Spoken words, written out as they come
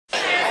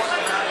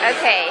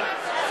Okay.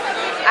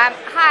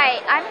 Hi,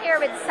 I'm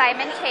here with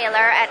Simon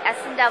Taylor at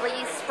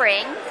SNW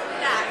Spring,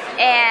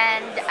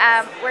 and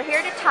we're here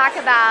to talk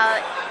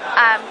about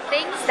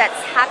things that's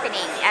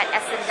happening at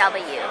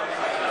SNW.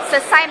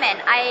 So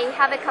Simon, I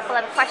have a couple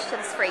of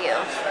questions for you.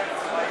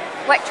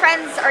 What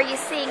trends are you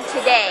seeing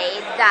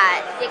today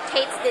that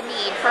dictates the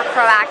need for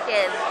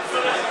proactive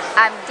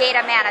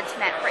data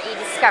management for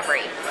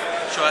eDiscovery?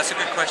 Sure, that's a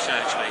good question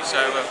actually. So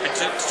I've been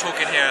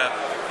talking here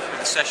in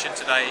the session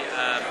today,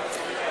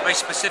 very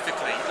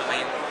specifically, I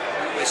mean,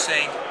 we're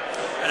seeing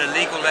at a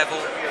legal level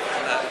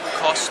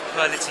costs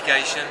per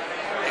litigation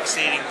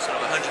exceeding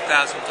sort of $100,000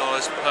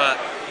 per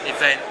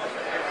event.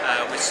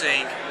 We're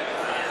seeing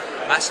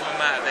a massive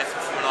amount of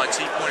effort from an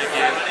IT point of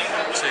view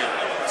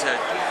to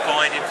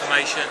find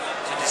information,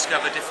 to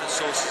discover different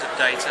sources of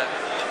data.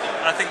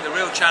 And I think the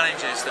real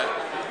challenge is that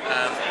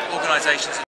organisations